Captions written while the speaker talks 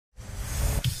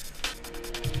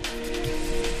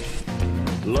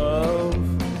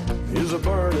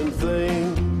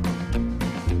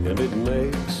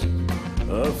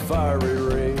fiery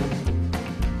ring,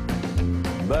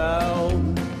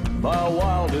 bound by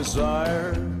wild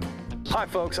desire. Hi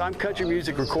folks, I'm country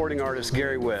music recording artist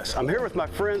Gary West. I'm here with my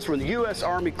friends from the U.S.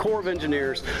 Army Corps of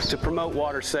Engineers to promote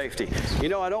water safety. You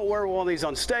know, I don't wear one of these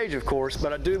on stage, of course,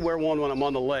 but I do wear one when I'm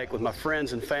on the lake with my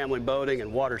friends and family boating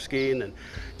and water skiing and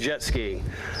jet skiing.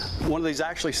 One of these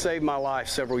actually saved my life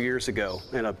several years ago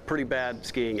in a pretty bad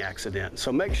skiing accident.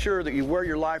 So make sure that you wear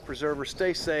your life preserver,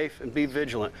 stay safe, and be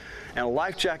vigilant. And a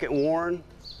life jacket worn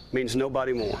means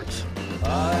nobody mourns.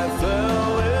 I